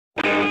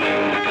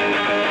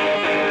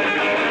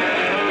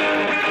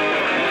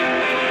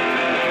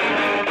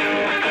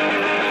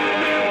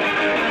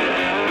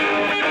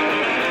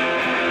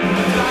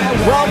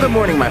Good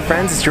morning, my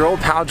friends. It's your old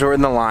pal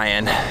Jordan the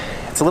Lion.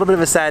 It's a little bit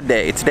of a sad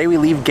day. Today we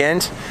leave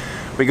Ghent,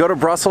 we go to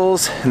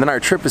Brussels, and then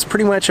our trip is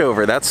pretty much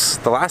over. That's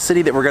the last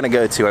city that we're going to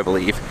go to, I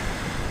believe.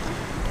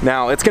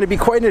 Now, it's going to be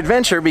quite an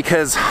adventure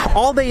because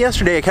all day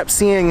yesterday I kept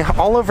seeing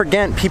all over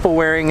Ghent people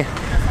wearing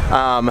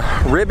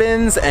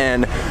ribbons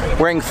and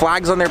wearing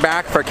flags on their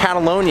back for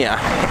Catalonia,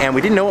 and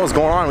we didn't know what was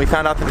going on. We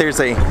found out that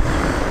there's a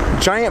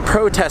giant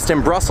protest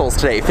in Brussels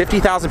today.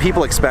 50,000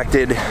 people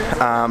expected.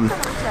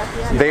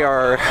 They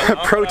are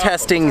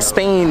protesting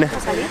Spain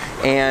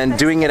and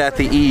doing it at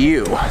the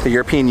EU, the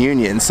European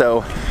Union.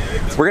 So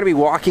we're going to be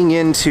walking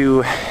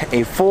into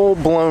a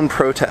full-blown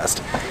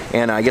protest.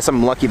 And I guess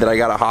I'm lucky that I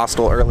got a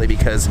hostel early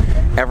because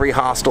every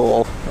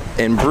hostel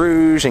in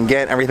Bruges and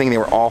Ghent, everything, they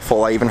were all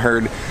full. I even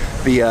heard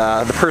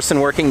the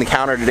person working the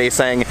counter today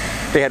saying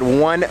they had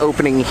one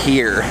opening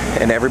here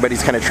and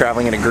everybody's kind of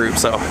traveling in a group.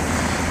 So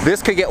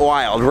this could get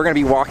wild. We're gonna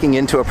be walking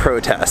into a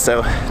protest.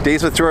 So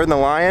Daze with Jordan the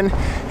Lion,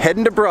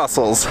 heading to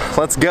Brussels.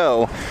 Let's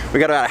go.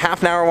 We got about a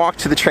half an hour walk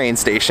to the train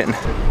station.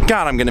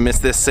 God, I'm gonna miss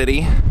this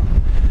city.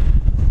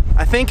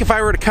 I think if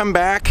I were to come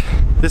back,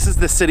 this is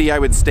the city I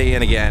would stay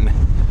in again.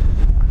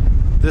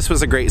 This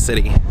was a great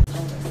city.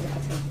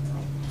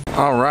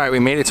 All right, we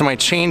made it to my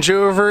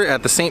changeover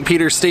at the St.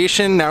 Peter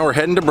station. Now we're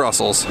heading to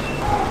Brussels.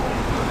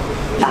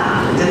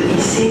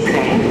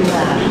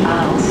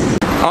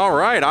 All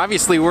right,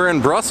 obviously we're in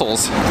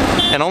Brussels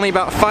and only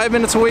about 5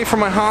 minutes away from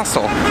my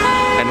hostel.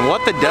 And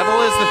what the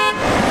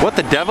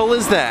devil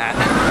is that?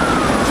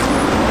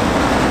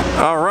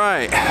 All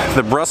right,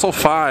 the Brussels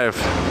 5.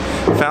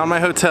 Found my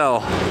hotel.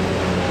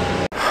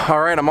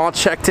 All right, I'm all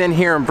checked in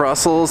here in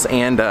Brussels,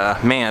 and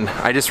man,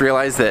 I just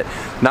realized that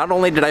not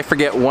only did I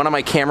forget one of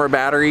my camera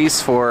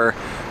batteries for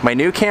my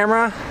new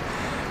camera,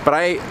 but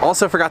I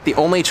also forgot the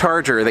only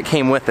charger that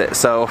came with it.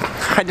 So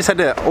I just had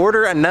to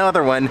order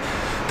another one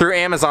through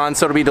Amazon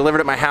so it'll be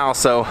delivered at my house.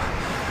 So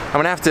I'm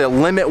gonna have to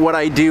limit what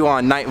I do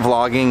on night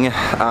vlogging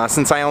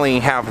since I only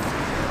have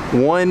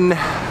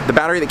the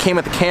battery that came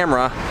with the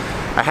camera.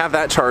 I have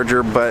that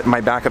charger, but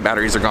my backup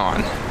batteries are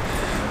gone.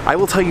 I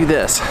will tell you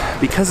this,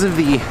 because of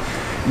the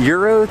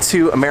Euro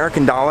to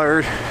American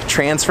dollar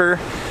transfer,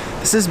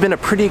 this has been a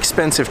pretty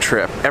expensive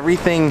trip.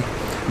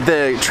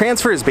 The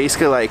transfer is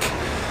basically like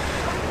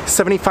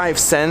 75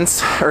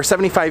 cents or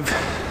 75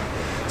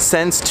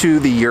 cents to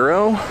the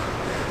euro.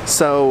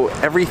 So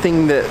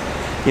everything that,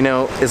 you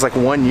know, is like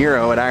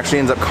 €1, it actually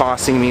ends up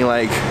costing me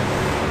like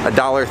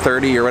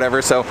 $1.30 or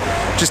whatever. So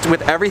just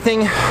with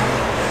everything,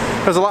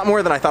 it was a lot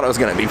more than I thought it was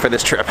gonna be for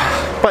this trip,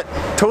 but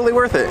totally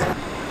worth it.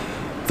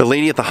 The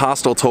lady at the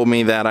hostel told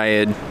me that I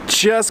had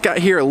just got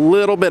here a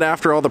little bit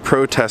after all the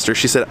protesters.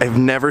 She said, I've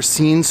never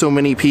seen so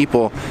many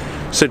people.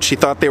 Said she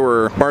thought they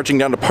were marching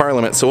down to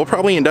Parliament, so we'll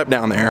probably end up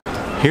down there.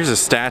 Here's a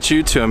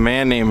statue to a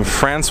man named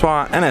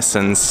Francois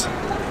Innocence.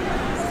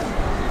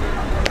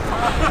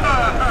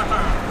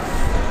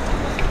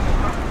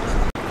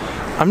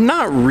 I'm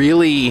not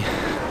really,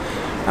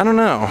 I don't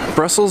know,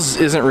 Brussels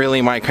isn't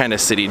really my kind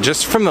of city,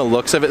 just from the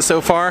looks of it so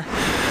far.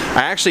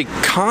 I actually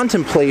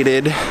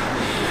contemplated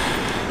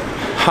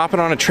hopping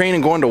on a train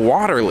and going to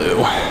Waterloo,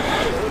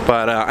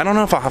 but I don't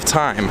know if I'll have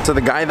time. So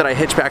the guy that I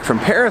hitched back from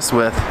Paris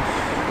with,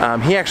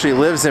 he actually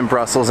lives in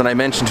Brussels, and I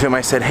mentioned to him,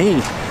 I said,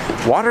 hey,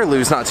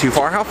 Waterloo's not too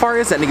far. How far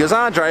is it? And he goes,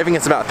 driving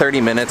it's about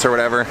 30 minutes or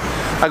whatever.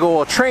 I go,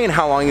 well, train,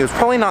 how long? He goes,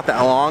 probably not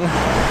that long.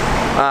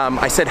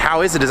 I said,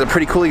 how is it? Is it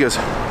pretty cool? He goes,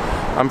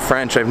 I'm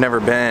French, I've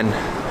never been.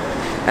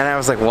 And I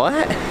was like,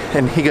 what?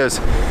 And he goes,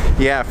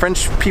 yeah,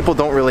 French people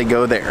don't really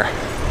go there.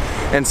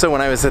 And so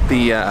when I was at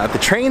the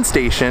train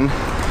station,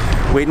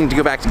 waiting to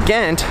go back to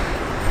Ghent,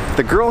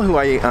 the girl who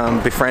I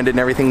befriended and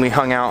everything, we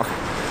hung out,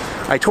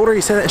 I told her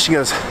he said that, and she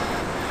goes,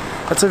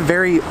 that's a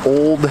very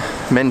old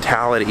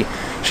mentality.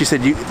 She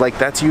said, like,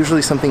 that's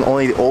usually something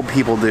only the old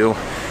people do.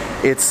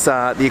 It's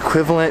the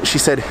equivalent, she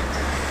said,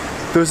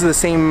 those are the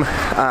same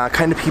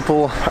kind of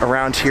people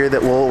around here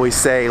that will always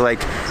say,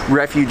 like,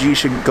 refugees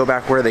should go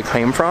back where they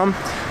came from.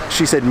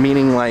 She said,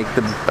 meaning like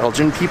the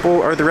Belgian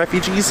people are the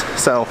refugees.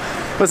 So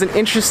it was an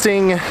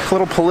interesting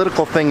little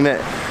political thing that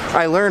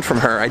I learned from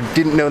her. I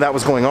didn't know that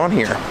was going on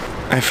here.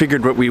 I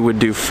figured what we would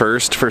do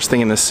first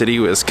thing in the city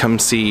was come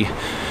see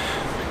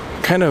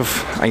kind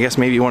of, I guess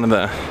maybe one of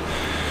the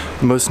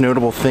most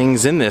notable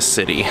things in this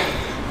city.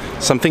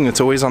 Something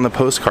that's always on the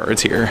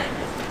postcards here.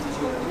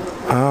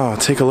 Oh,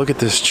 take a look at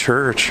this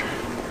church.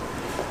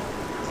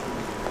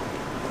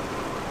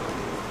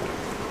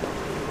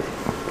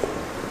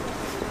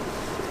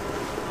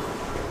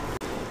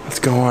 Let's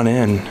go on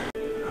in.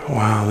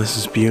 Wow, this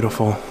is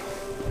beautiful.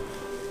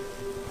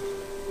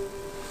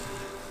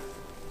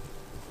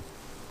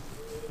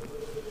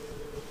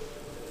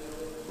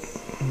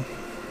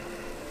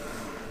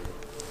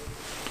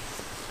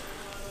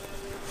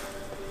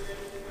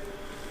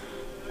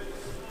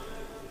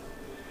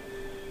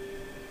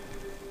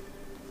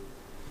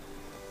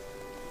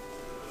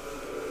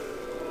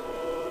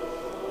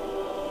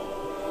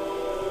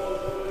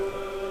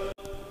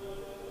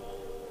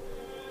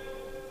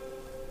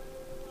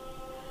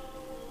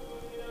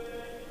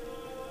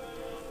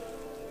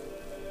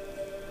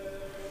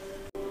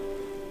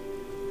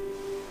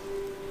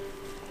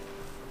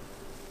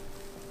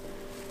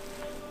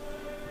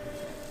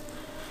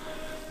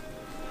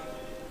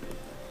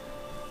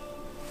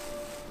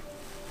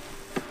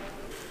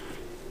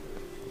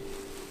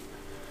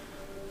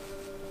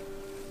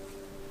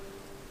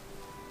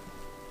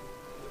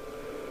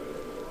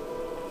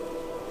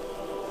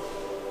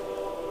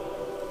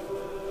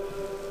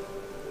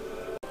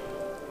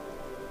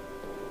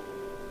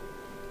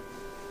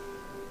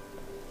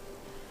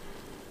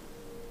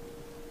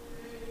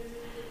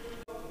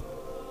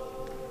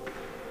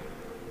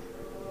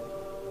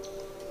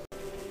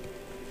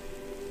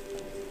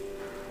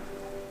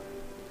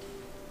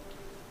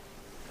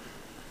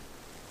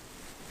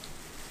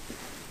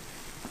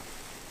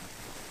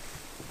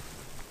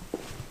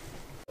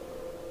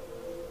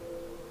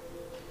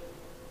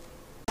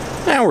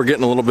 Now we're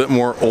getting a little bit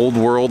more old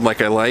world like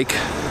I like.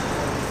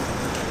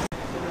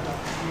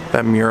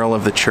 That mural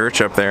of the church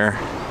up there.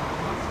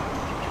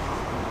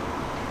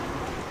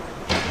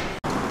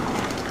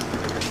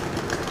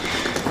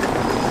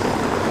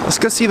 Let's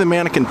go see the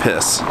Manneken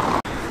Pis.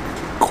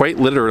 Quite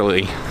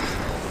literally.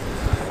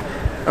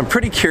 I'm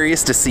pretty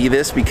curious to see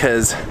this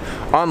because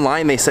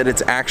online they said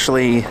it's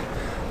actually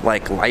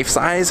like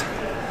life-size.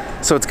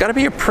 So it's got to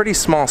be a pretty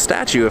small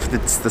statue if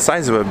it's the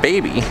size of a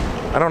baby.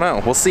 I don't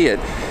know, we'll see it.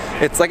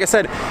 It's like I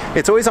said,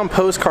 it's always on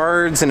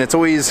postcards and it's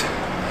always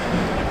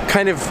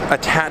kind of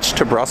attached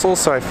to Brussels,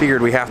 so I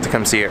figured we have to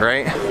come see it,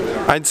 right?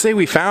 I'd say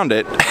we found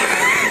it.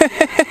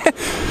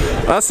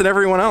 Us and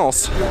everyone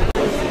else.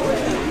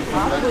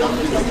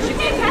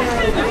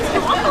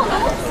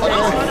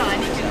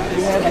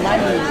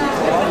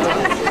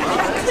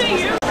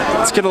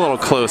 Let's get a little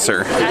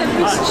closer.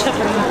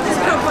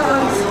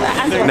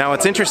 Now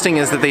what's interesting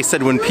is that they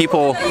said when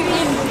people,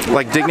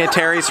 like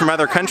dignitaries from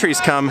other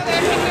countries come,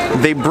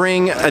 they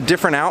bring a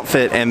different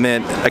outfit, and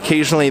that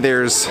occasionally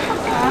there's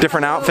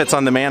different outfits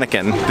on the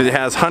mannequin. It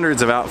has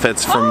hundreds of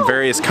outfits from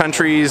various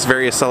countries,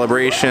 various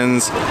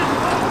celebrations.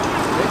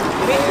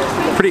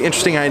 Pretty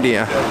interesting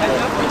idea.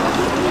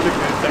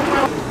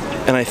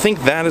 And I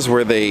think that is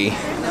where they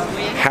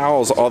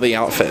house all the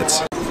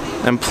outfits.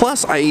 And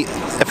plus,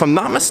 if I'm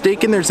not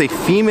mistaken, there's a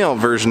female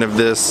version of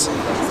this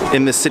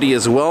in the city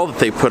as well that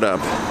they put up.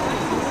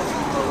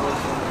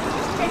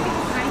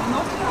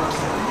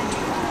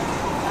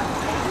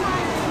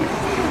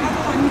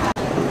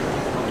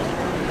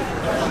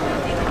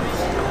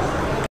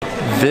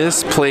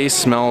 This place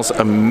smells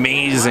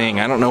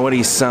amazing. I don't know what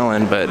he's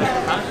selling, but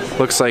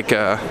looks like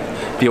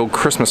the old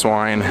Christmas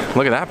wine.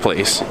 Look at that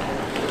place.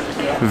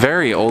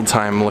 Very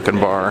old-time looking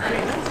bar.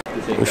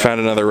 We found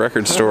another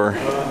record store.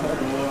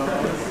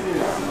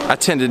 I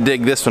tend to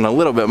dig this one a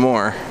little bit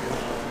more.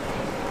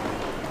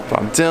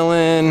 Bob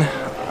Dylan.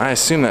 I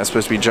assume that's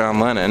supposed to be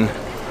John Lennon.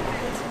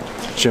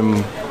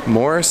 Jim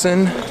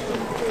Morrison,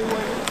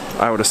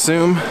 I would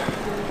assume.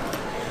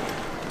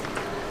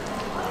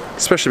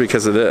 Especially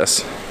because of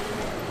this.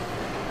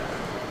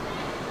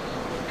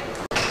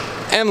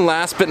 And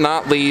last but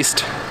not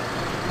least,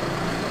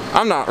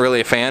 I'm not really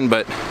a fan,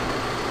 but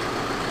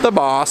the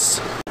Boss.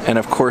 And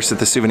of course at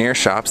the souvenir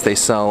shops they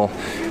sell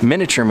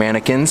miniature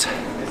mannequins.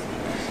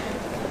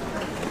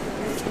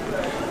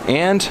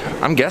 And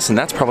I'm guessing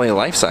that's probably a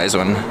life-size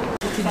one.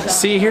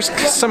 See, here's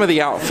some of the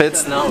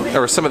outfits,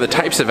 or some of the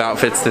types of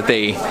outfits that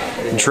they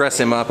dress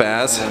him up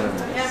as.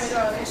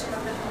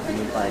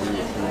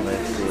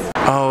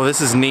 Oh, this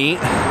is neat.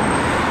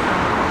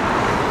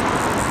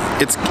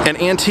 It's an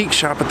antique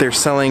shop, but they're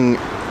selling,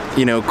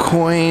 you know,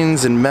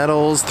 coins and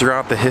medals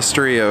throughout the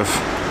history of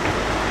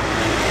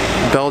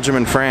Belgium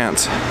and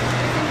France.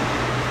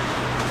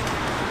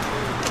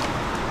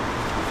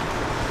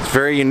 It's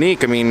very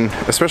unique. I mean,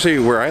 especially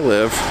where I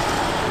live,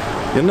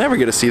 you'll never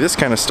get to see this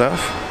kind of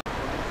stuff.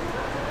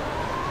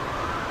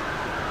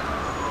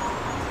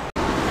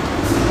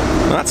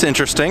 That's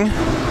interesting.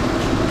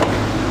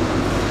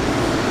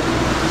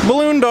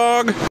 Balloon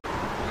dog.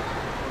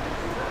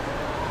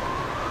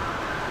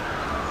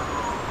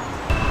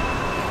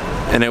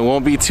 And it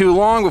won't be too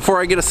long before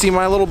I get to see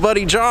my little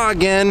buddy Jaw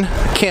again.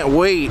 I can't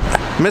wait.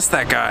 Miss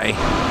that guy.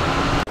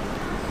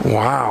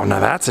 Wow, now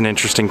that's an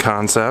interesting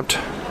concept.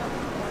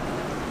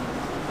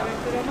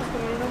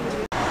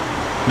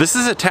 This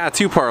is a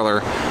tattoo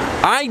parlor.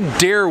 I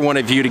dare one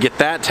of you to get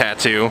that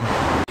tattoo.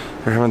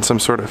 They're having some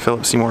sort of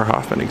Philip Seymour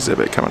Hoffman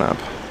exhibit coming up.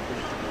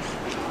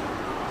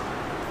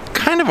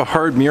 Kind of a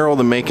hard mural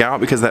to make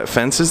out because that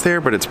fence is there,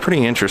 but it's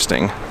pretty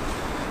interesting.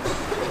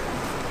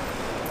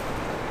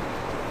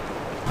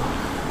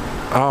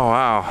 Oh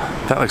wow,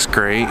 that looks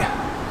great.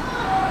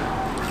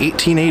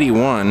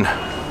 1881.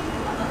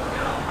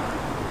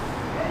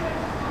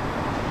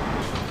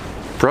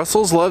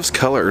 Brussels loves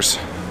colors.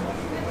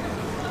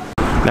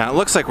 Now it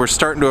looks like we're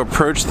starting to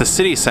approach the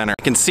city center.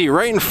 I can see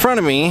right in front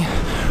of me,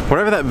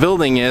 whatever that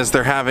building is,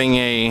 they're having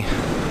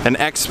an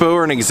expo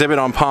or an exhibit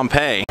on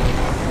Pompeii.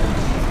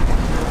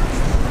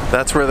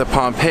 That's where the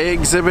Pompeii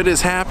exhibit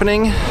is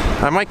happening.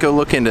 I might go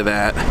look into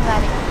that.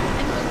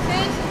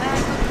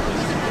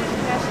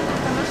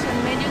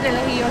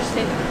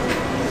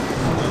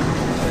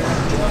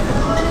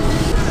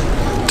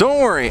 Don't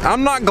worry,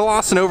 I'm not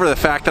glossing over the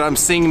fact that I'm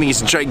seeing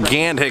these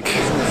gigantic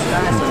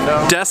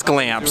desk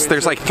lamps.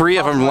 There's like 3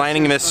 of them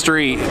lining this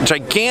street.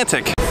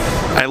 Gigantic.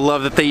 I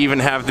love that they even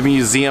have the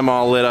museum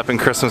all lit up in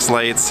Christmas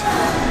lights.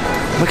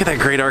 Look at that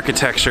great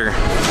architecture.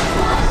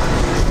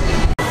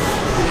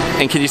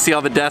 And can you see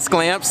all the desk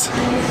lamps?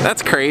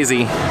 That's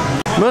crazy.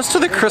 Most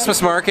of the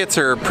Christmas markets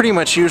are pretty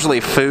much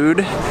usually food,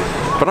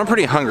 but I'm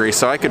pretty hungry,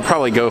 so I could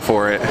probably go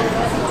for it.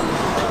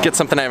 Get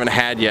something I haven't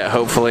had yet,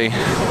 hopefully.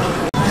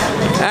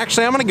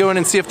 Actually, I'm gonna go in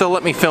and see if they'll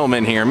let me film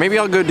in here. Maybe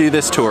I'll go do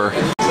this tour.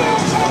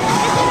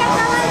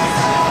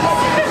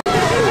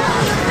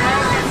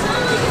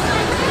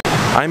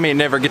 I may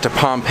never get to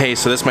Pompeii,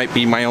 so this might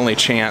be my only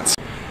chance.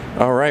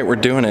 All right, we're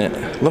doing it.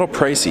 A little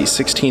pricey,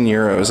 16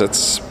 euros.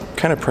 That's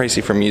kind of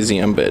pricey for a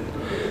museum, but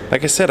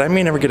Like I said, I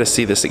may never get to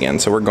see this again,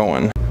 so we're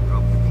going.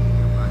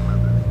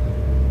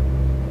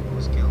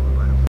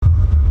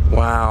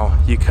 Wow,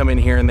 you come in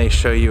here and they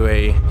show you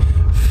a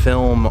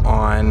film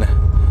on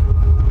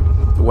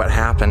what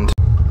happened.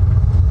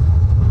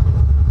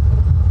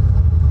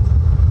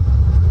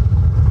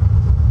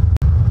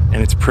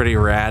 And it's pretty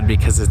rad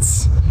because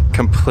it's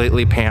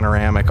completely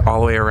panoramic all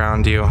the way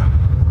around you.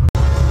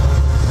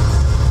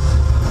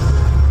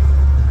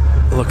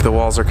 Look, the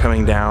walls are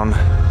coming down.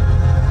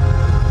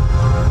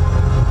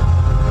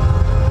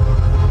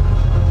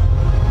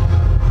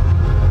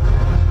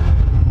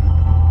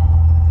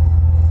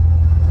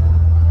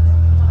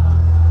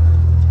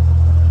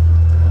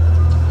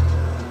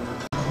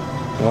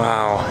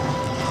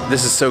 Wow,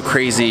 this is so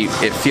crazy.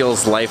 It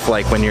feels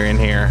lifelike when you're in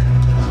here.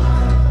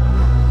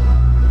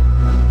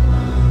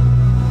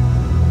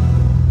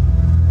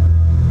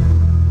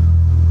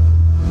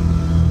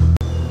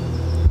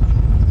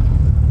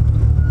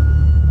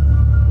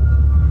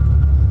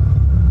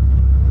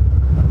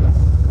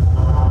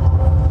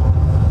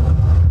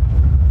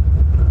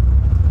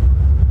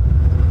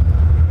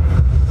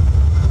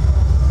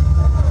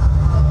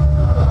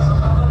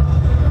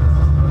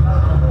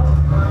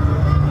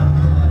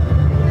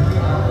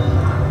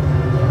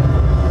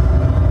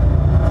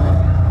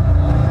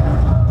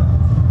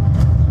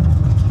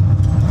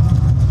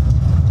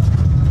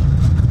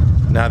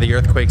 Now the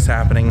earthquake's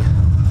happening.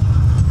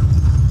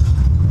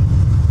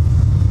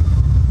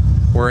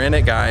 We're in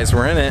it, guys,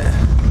 we're in it.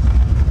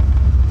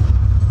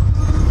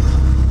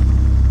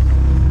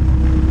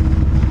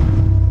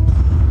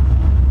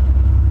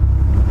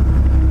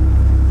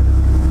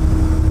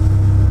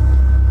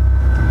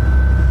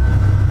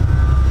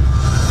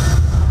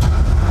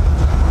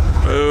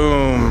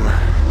 Boom.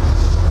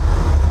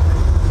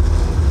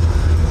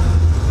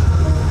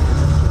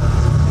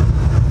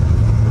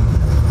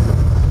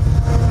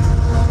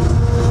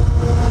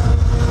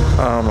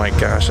 Oh my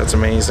gosh, that's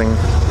amazing.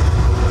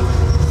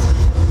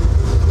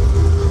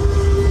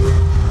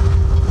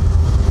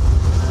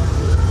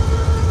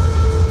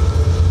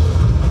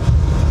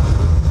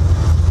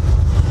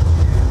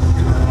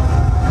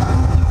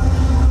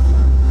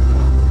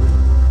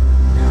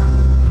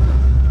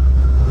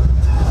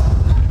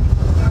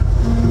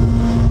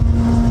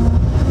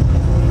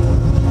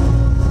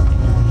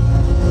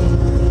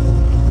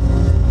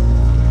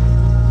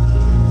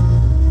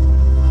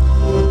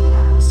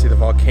 See the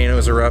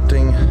volcanoes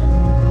erupting.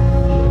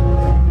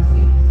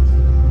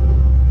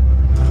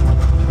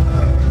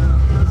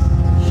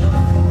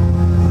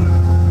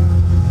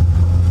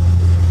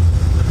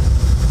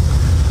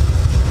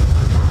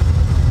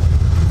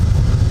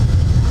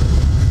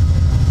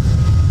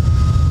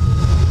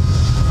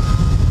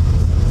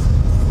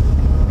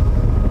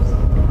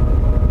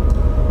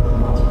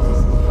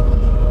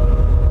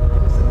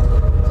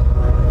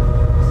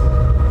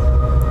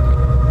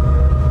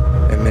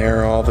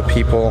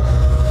 People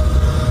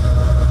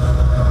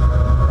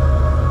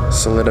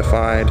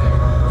solidified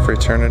for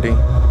eternity.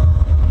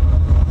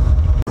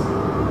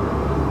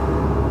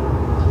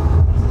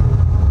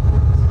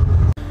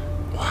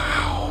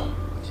 Wow.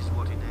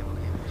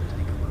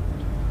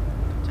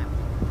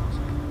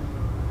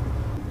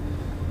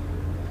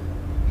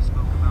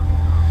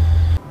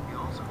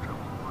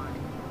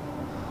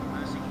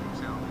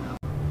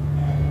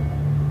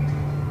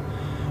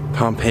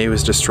 Pompeii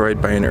was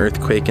destroyed by an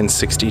earthquake in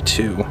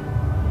 '62.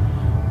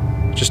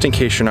 Just in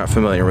case you're not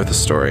familiar with the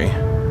story.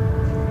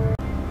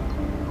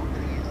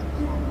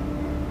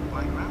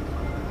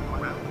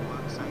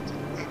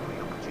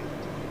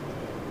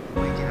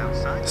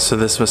 So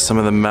this was some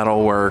of the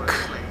metal work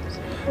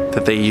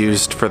that they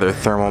used for their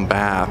thermal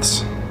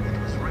baths.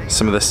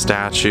 Some of the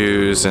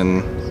statues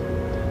and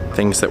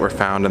things that were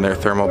found in their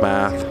thermal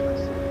bath.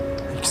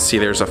 You can see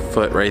there's a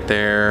foot right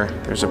there.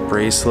 There's a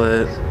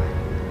bracelet.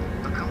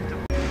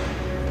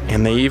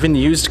 And they even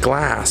used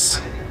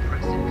glass.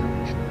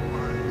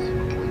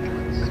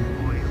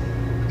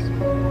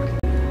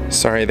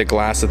 Sorry, the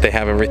glass that they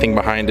have everything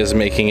behind is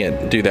making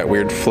it do that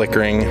weird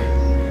flickering.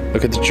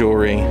 Look at the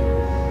jewelry.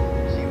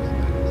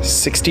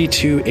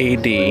 62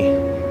 AD.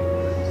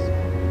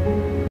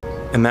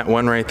 And that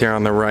one right there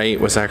on the right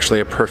was actually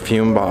a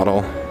perfume bottle.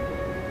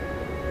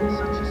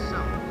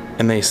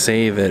 And they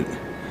say that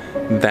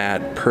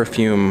that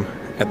perfume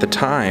at the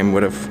time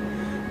would have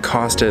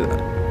costed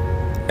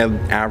an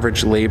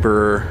average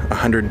laborer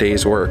 100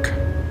 days' work.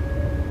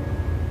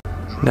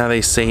 Now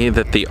they say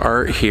that the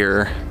art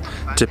here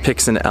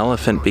depicts an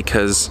elephant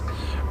because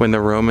when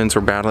the Romans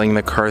were battling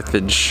the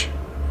Carthage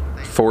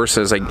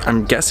forces,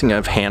 I'm guessing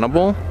of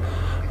Hannibal,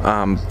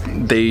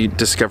 they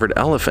discovered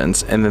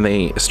elephants and then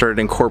they started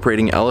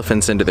incorporating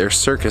elephants into their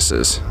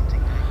circuses.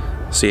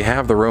 So you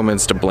have the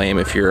Romans to blame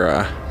if you're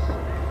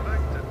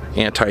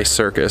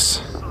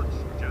anti-circus.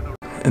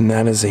 And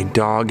that is a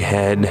dog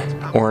head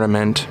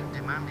ornament.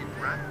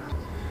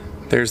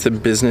 There's the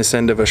business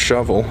end of a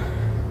shovel.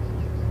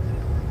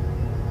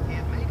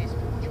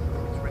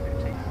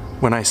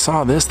 When I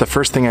saw this, the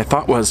first thing I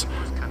thought was,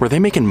 were they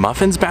making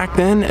muffins back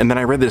then? And then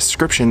I read the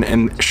description,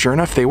 and sure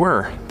enough, they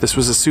were. This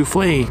was a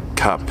souffle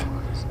cup.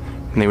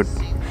 And they would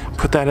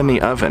put that in the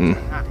oven.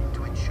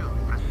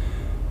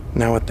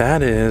 Now what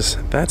that is,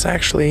 that's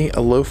actually a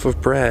loaf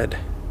of bread.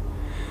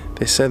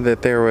 They said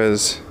that there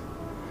was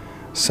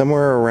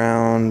somewhere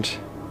around,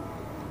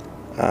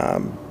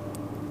 I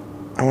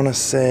want to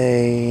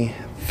say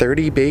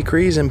 30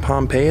 bakeries in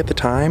Pompeii at the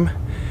time,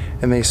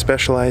 and they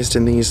specialized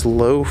in these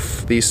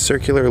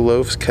circular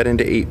loaves cut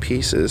into 8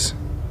 pieces.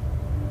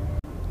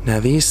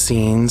 Now these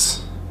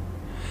scenes,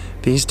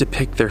 these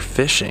depict their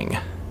fishing.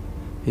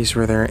 These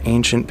were their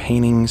ancient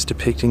paintings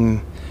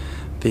depicting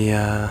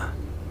the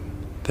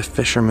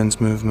fisherman's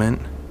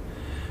movement.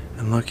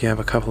 And look, you have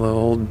a couple of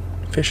old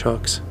fish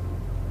hooks.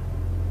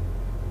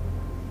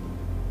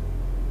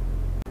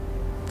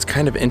 It's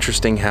kind of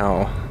interesting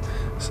how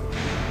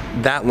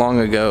that long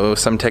ago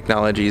some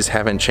technologies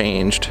haven't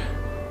changed.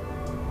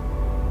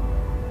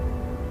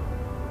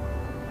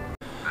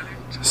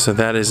 So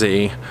that is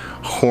a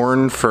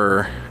horn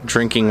for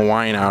drinking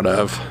wine out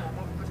of.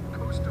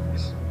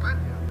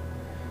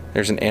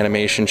 There's an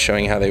animation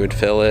showing how they would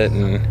fill it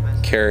and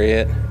carry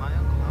it.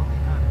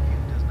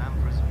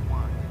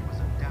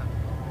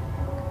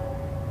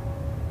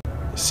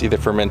 You see the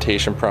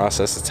fermentation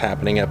process that's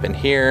happening up in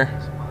here,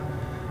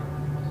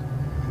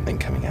 and then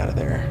coming out of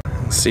there.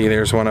 See,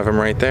 there's one of them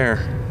right there.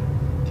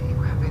 Do you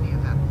have any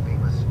of that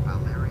famous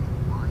Valerian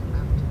wine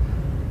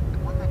left? The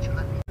one that you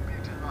let me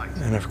tonight.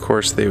 And of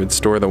course they would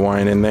store the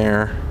wine in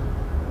there.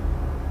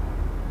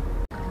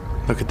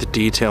 Look at the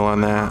detail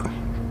on that.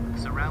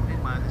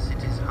 Surrounded by the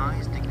city's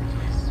highest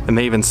dignitaries. And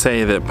they even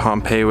say that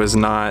Pompeii was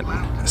not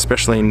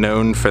especially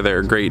known for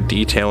their great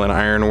detail in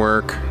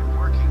ironwork,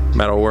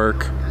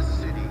 metalwork. This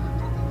city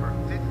for over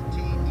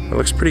 15 years. It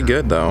looks pretty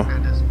good though.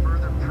 And as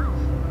further proof,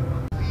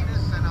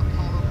 Venus and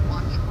Apollo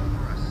watch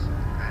over us,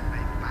 and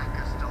may back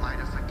us to light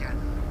us again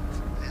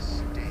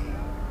this day.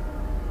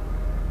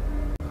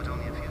 But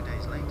only a few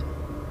days later,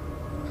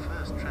 the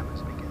first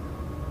tremors began.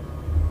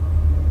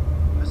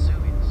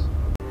 Vesuvius.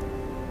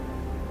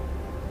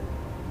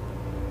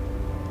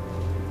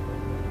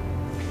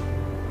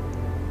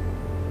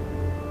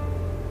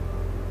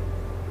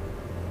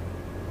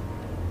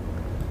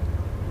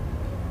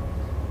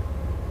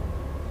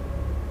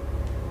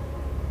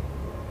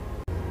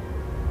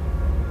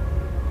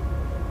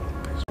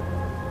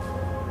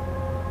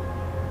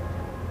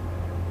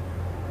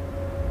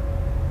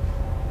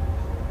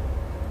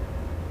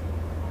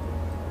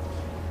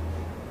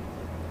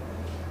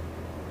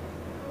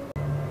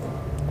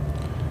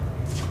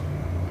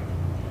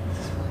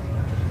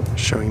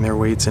 Showing their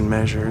weights and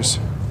measures.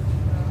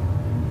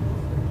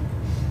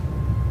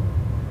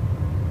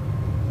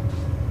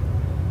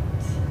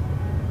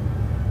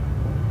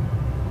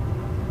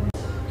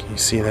 Can you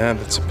see that?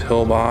 That's a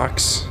pill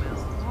box.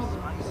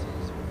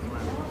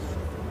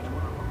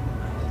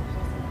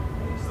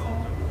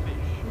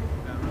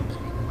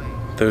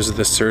 Those are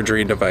the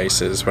surgery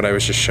devices, what I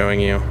was just showing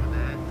you.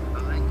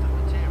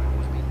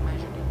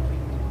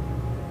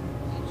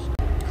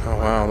 Oh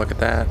wow, look at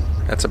that.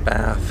 That's a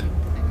bath.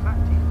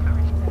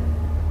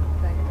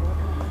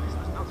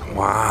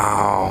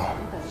 Wow.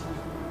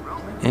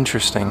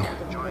 Interesting.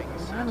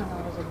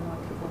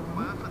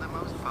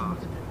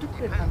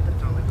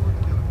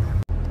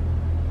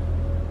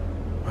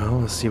 Well,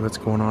 let's see what's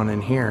going on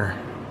in here.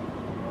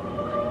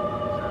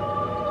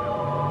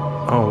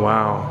 Oh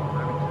wow.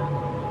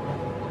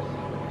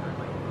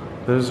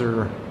 Those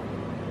are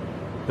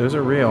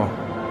real.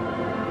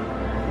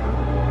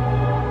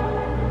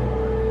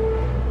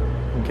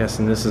 I'm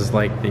guessing this is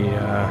like the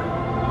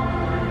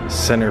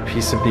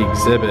centerpiece of the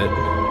exhibit.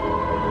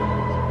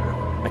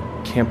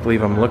 Can't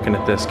believe I'm looking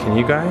at this. Can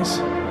you guys?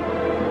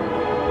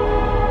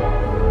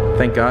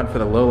 Thank God for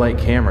the low light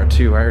camera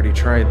too. I already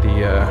tried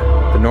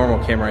the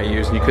normal camera I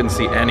used and you couldn't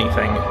see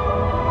anything.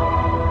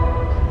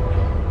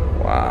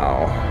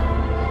 Wow.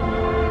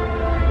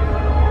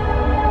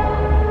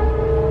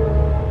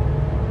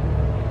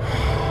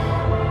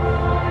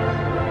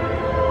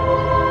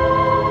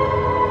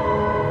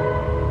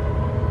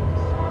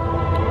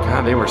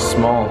 God, they were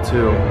small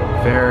too.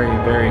 Very,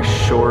 very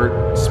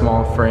short,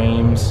 small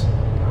frames.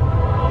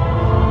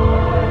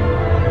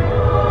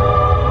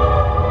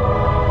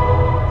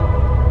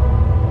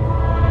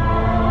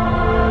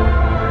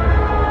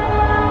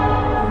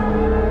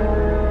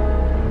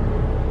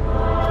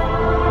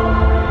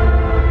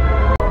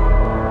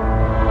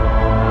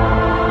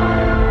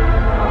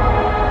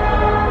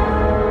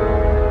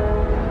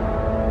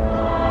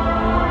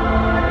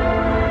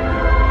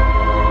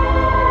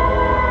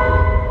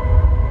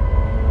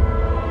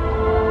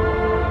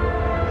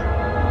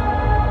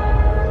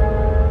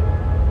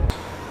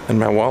 And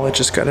my wallet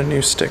just got a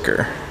new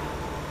sticker.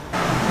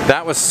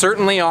 That was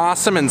certainly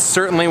awesome and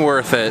certainly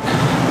worth it.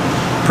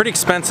 Pretty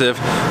expensive.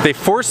 They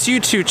force you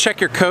to check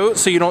your coat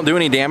so you don't do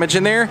any damage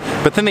in there,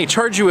 but then they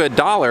charge you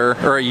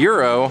 $1 or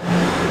 €1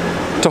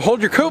 to hold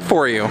your coat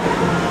for you.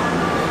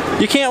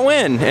 You can't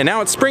win, and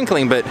now it's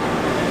sprinkling, but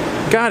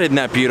God, isn't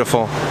that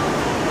beautiful?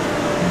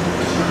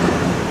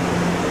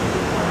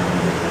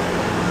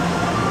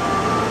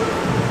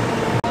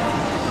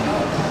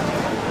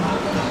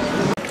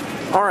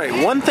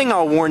 Alright, one thing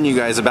I'll warn you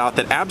guys about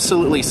that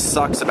absolutely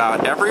sucks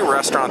about every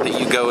restaurant that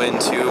you go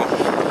into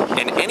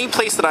in any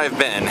place that I've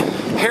been,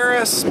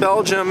 Paris,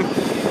 Belgium,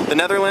 the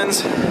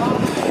Netherlands,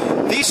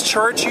 these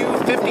charge you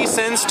 50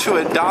 cents to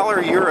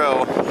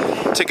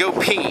 €1 to go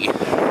pee.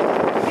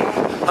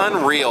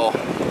 Unreal.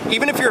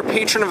 Even if you're a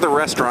patron of the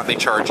restaurant, they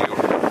charge you.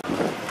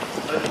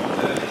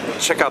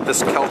 Check out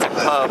this Celtic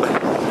pub.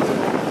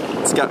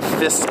 It's got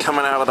fists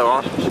coming out of the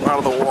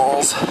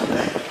walls.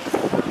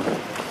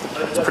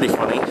 It's pretty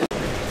funny.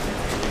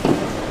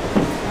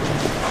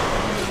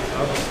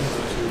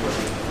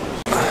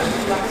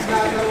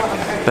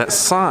 That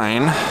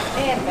sign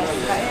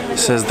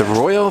says the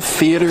Royal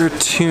Theatre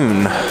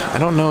Tune. I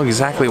don't know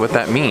exactly what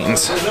that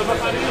means.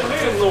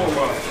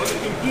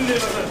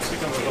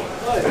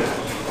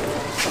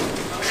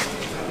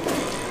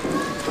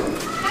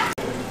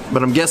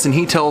 But I'm guessing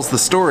he tells the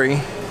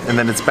story and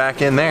then it's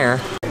back in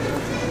there.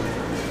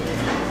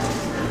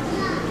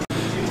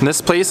 And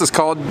this place is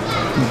called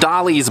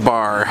Dolly's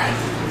Bar.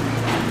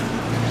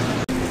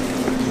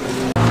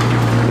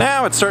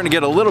 Now it's starting to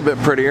get a little bit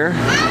prettier.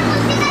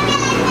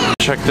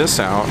 Check this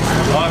out.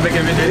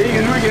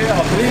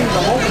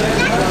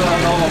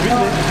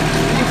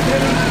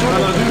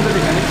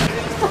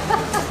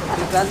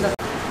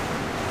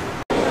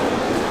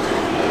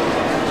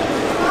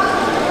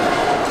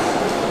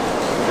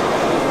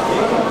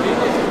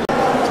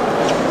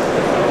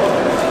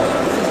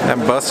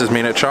 That bust is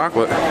made of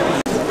chocolate.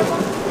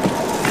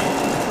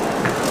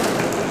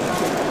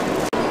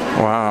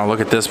 Wow, look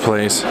at this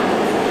place.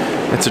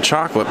 It's a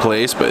chocolate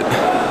place, but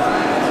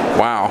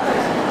wow.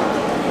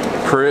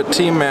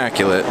 Pretty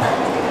immaculate.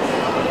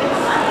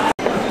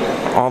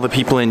 All the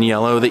people in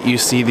yellow that you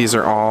see, these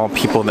are all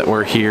people that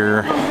were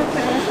here,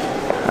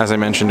 as I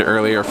mentioned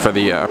earlier, for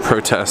the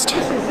protest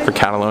for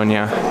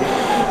Catalonia.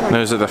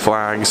 Those are the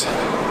flags. Look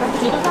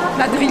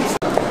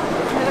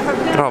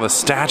at all the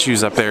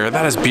statues up there.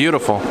 That is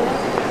beautiful.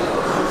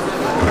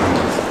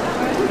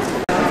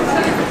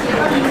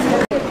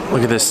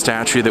 Look at this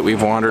statue that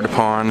we've wandered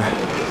upon.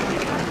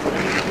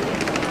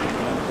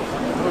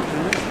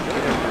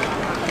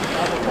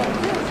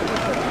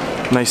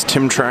 Nice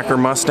Tim Tracker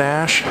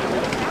mustache.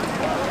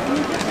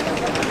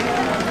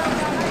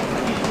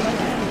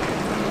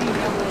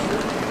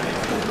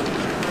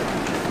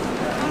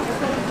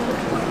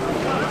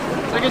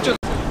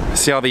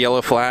 See all the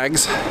yellow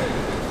flags?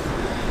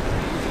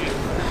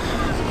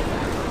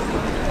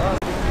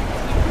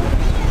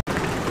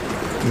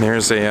 And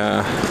there's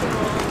a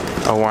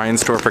wine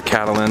store for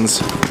Catalans.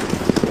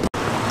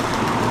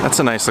 That's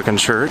a nice looking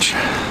church.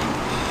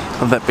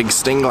 Love that big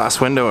stained glass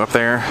window up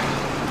there.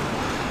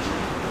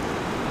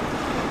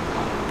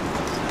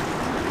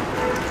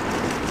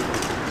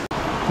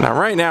 Now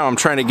right now I'm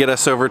trying to get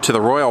us over to the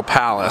Royal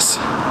Palace.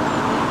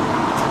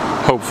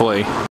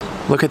 Hopefully.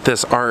 Look at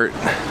this art.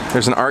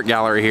 There's an art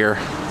gallery here.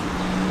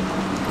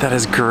 That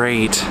is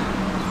great.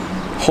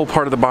 Whole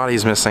part of the body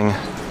is missing.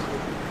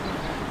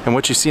 And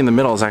what you see in the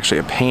middle is actually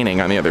a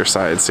painting on the other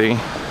side, see?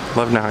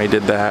 Love how he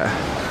did that.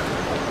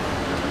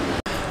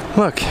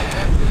 Look,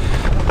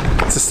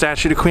 it's a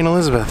statue to Queen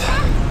Elizabeth.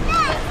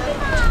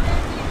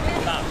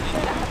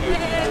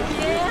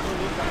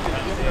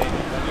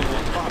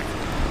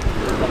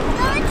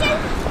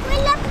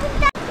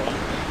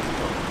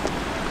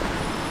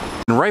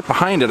 And right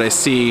behind it I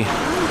see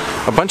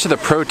a bunch of the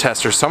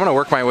protesters, so I'm gonna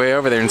work my way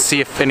over there and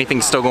see if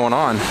anything's still going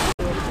on.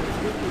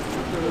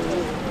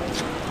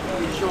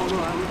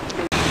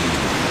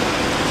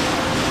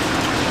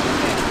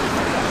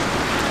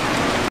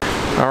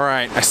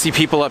 Alright, I see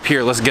people up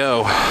here, let's go.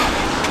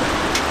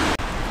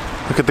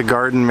 Look at the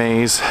garden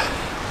maze.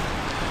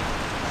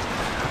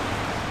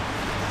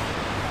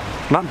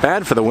 Not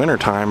bad for the winter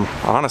time,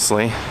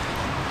 honestly.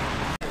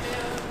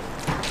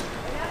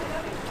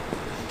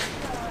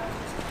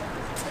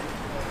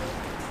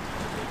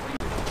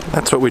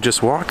 That's what we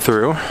just walked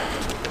through.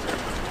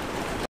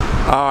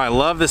 Oh, I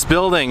love this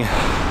building.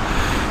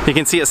 You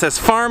can see it says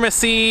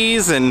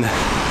pharmacies and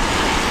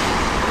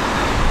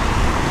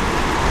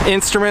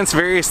instruments,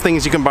 various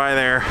things you can buy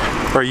there,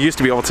 or you used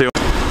to be able to.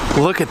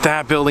 Look at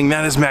that building,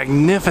 that is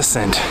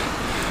magnificent.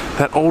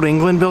 That old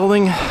England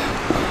building,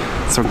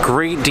 some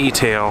great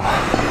detail.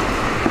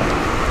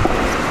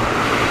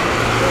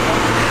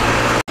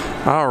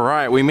 All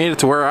right, we made it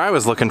to where I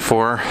was looking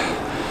for.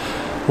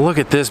 Look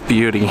at this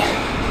beauty.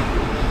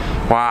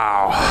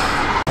 Wow.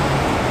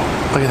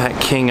 Look at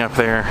that king up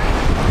there.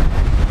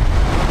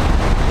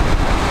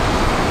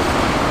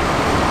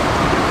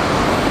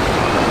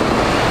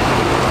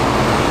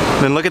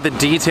 Then look at the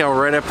detail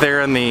right up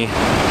there in the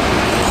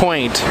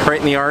point,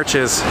 right in the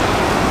arches.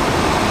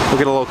 We'll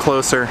get a little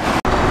closer.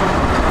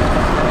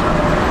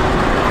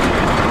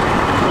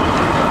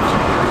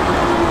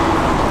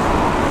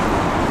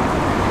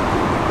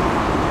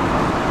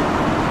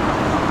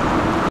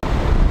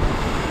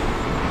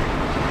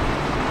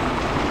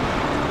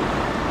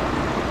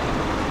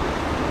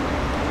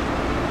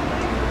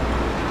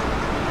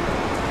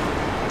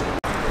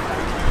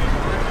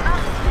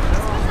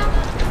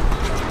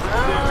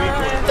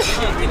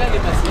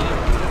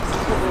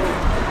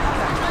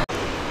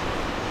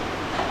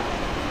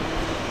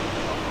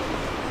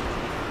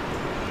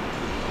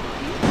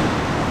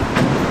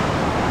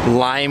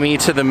 Lie me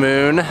to the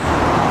moon.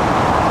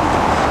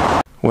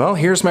 Well,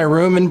 here's my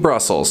room in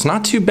Brussels.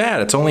 Not too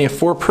bad, it's only a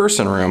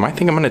 4-person room. I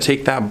think I'm gonna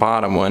take that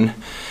bottom one.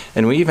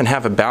 And we even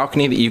have a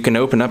balcony that you can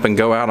open up and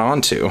go out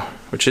onto,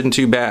 which isn't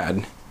too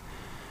bad.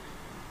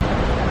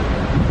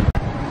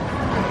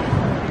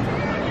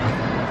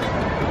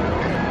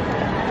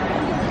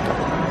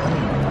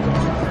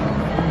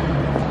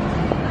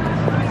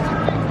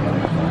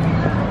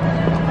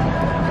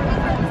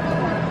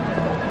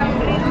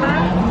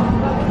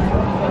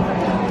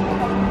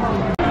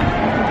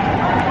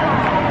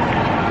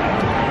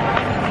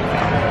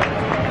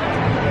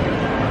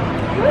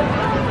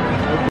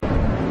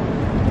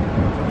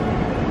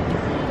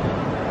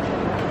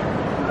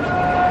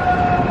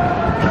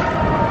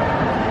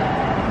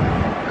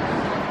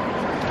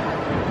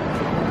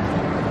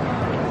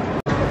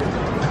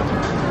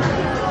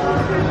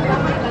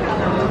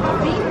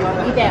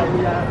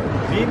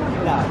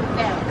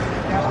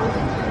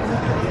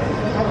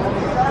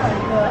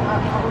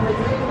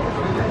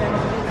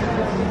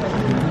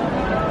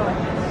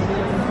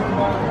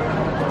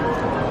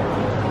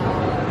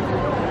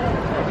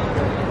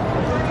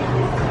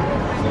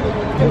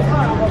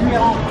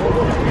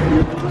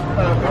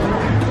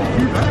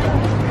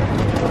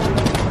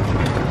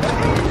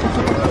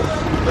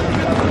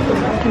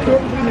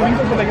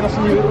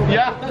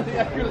 Ja,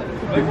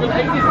 ik wil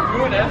echt niet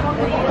doen, hè.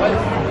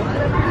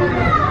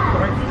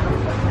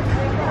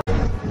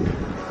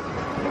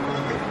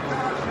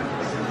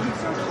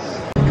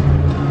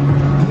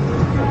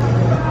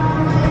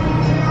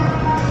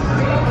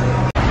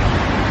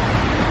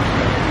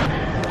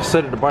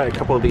 Decided to buy a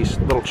couple of these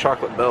little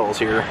chocolate bells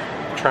here.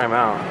 Try them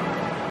out.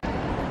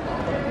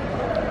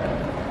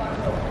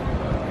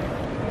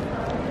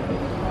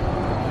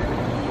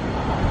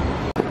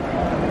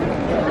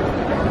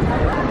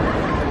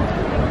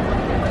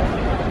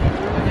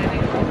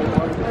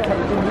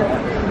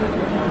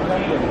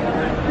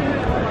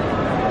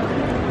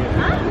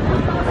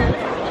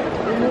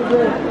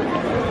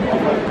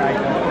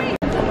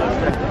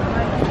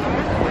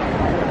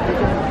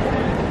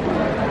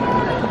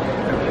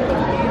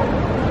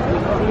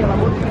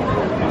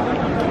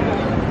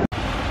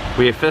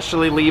 We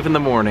officially leave in the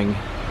morning.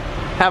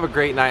 Have a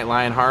great night,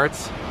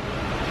 Lionhearts.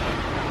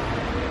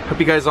 Hope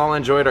you guys all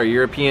enjoyed our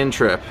European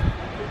trip.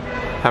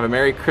 Have a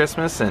Merry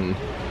Christmas and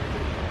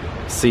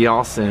see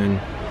y'all soon.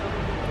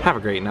 Have a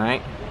great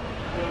night.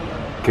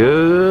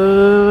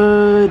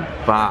 Goodbye.